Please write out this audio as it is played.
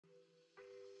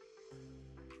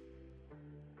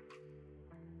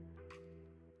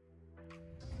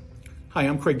Hi,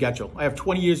 I'm Craig Getchell. I have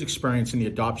 20 years experience in the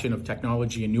adoption of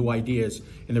technology and new ideas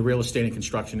in the real estate and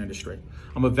construction industry.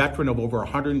 I'm a veteran of over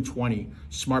 120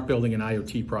 smart building and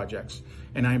IoT projects,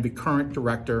 and I am the current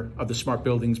director of the smart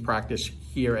buildings practice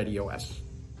here at EOS.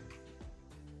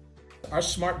 Our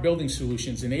smart building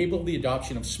solutions enable the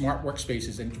adoption of smart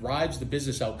workspaces and drives the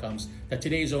business outcomes that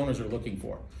today's owners are looking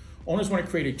for. Owners want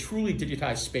to create a truly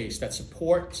digitized space that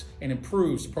supports and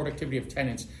improves the productivity of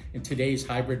tenants in today's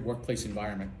hybrid workplace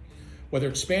environment. Whether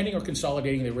expanding or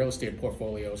consolidating their real estate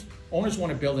portfolios, owners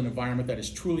want to build an environment that is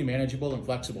truly manageable and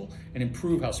flexible and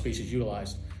improve how space is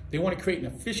utilized. They want to create an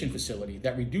efficient facility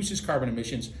that reduces carbon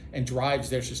emissions and drives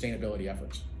their sustainability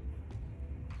efforts.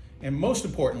 And most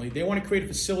importantly, they want to create a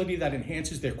facility that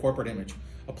enhances their corporate image,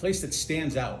 a place that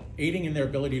stands out, aiding in their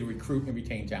ability to recruit and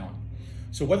retain talent.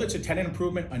 So whether it's a tenant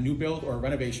improvement, a new build, or a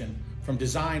renovation, from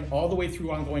design all the way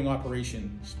through ongoing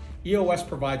operations, EOS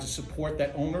provides the support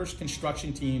that owners,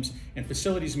 construction teams, and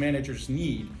facilities managers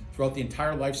need throughout the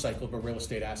entire life cycle of a real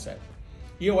estate asset.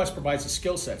 EOS provides the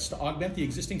skill sets to augment the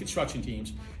existing construction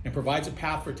teams and provides a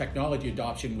path for technology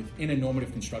adoption within a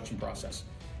normative construction process.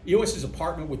 EOS is a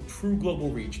partner with true global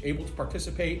reach, able to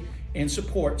participate and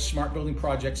support smart building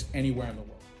projects anywhere in the world.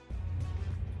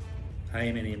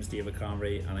 Hi, my name is David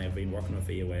Comrie and I have been working with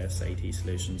EOS IT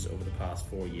Solutions over the past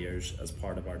 4 years as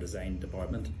part of our design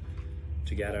department.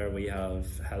 Together we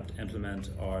have helped implement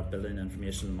our building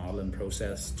information modelling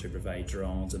process to provide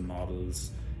drawings and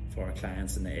models for our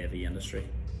clients in the AV industry.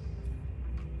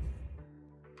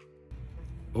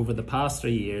 Over the past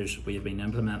 3 years, we have been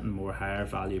implementing more higher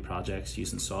value projects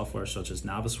using software such as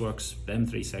Navisworks, BIM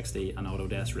 360 and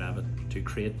Autodesk Revit to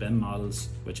create BIM models,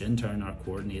 which in turn are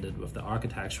coordinated with the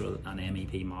architectural and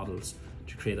MEP models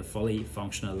to create a fully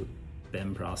functional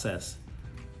BIM process.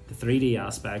 The 3D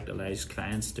aspect allows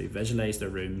clients to visualize their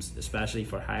rooms, especially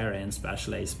for higher end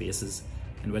specialized spaces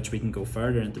in which we can go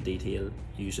further into detail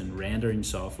using rendering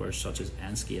software such as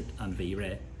Enscape and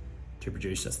V-Ray to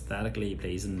produce aesthetically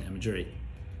pleasing imagery.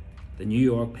 The New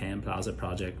York Penn Plaza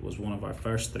project was one of our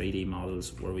first 3D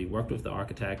models where we worked with the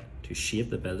architect to shape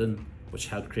the building, which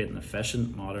helped create an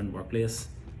efficient modern workplace.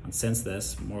 And since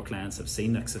this, more clients have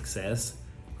seen the success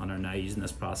and are now using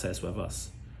this process with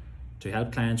us. To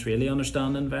help clients really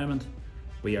understand the environment,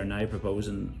 we are now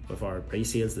proposing with our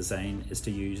pre-sales design is to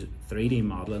use 3D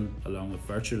modelling along with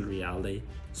virtual reality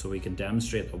so we can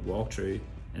demonstrate a walkthrough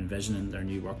envisioning their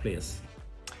new workplace.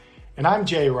 And I'm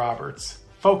Jay Roberts,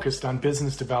 focused on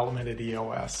business development at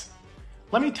EOS.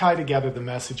 Let me tie together the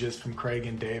messages from Craig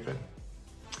and David.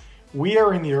 We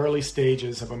are in the early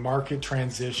stages of a market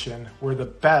transition where the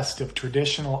best of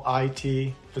traditional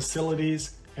IT,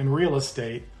 facilities, and real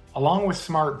estate, along with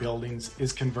smart buildings,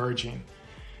 is converging.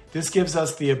 This gives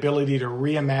us the ability to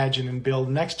reimagine and build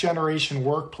next-generation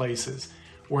workplaces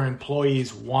where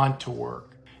employees want to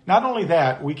work. Not only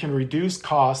that, we can reduce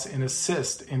costs and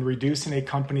assist in reducing a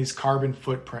company's carbon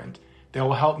footprint that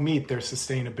will help meet their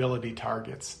sustainability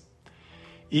targets.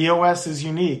 EOS is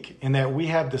unique in that we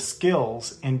have the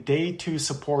skills and day two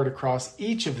support across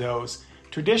each of those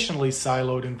traditionally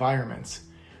siloed environments.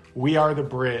 We are the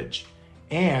bridge,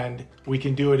 and we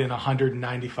can do it in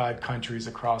 195 countries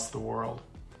across the world.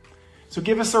 So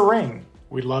give us a ring.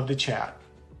 We'd love to chat.